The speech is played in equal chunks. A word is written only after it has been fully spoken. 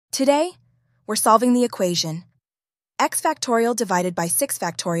Today, we're solving the equation x factorial divided by 6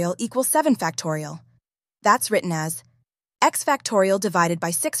 factorial equals 7 factorial. That's written as x factorial divided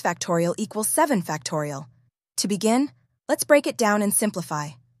by 6 factorial equals 7 factorial. To begin, let's break it down and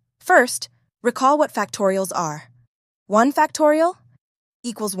simplify. First, recall what factorials are. 1 factorial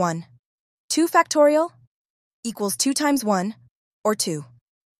equals 1. 2 factorial equals 2 times 1, or 2.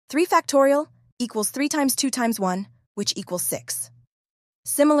 3 factorial equals 3 times 2 times 1, which equals 6.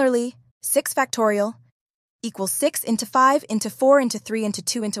 Similarly, 6 factorial equals 6 into 5 into 4 into 3 into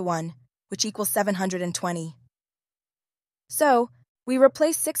 2 into 1, which equals 720. So, we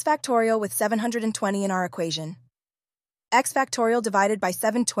replace 6 factorial with 720 in our equation. X factorial divided by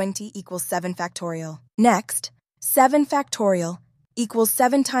 720 equals 7 factorial. Next, 7 factorial equals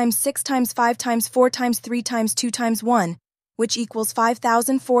 7 times 6 times 5 times 4 times 3 times 2 times 1, which equals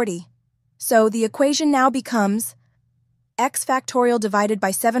 5040. So the equation now becomes x factorial divided by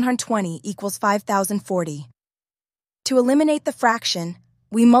 720 equals 5040. To eliminate the fraction,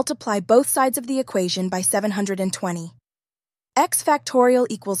 we multiply both sides of the equation by 720. X factorial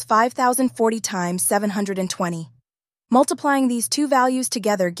equals 5040 times 720. Multiplying these two values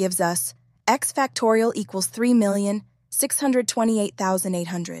together gives us x factorial equals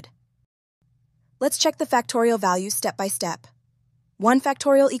 3,628,800. Let's check the factorial values step by step. 1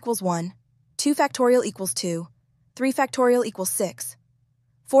 factorial equals 1, 2 factorial equals 2, 3 factorial equals 6,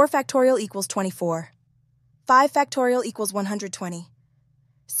 4 factorial equals 24, 5 factorial equals 120,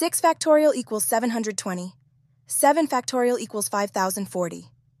 6 factorial equals 720, 7 factorial equals 5040,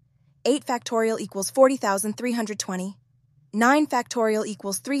 8 factorial equals 40,320, 9 factorial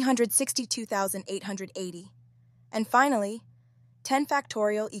equals 362,880, and finally, 10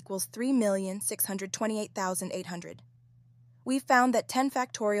 factorial equals 3,628,800. We've found that 10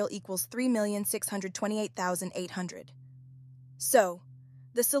 factorial equals 3,628,800. So,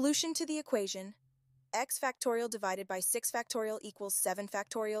 the solution to the equation x factorial divided by 6 factorial equals 7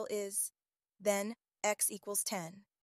 factorial is, then, x equals 10.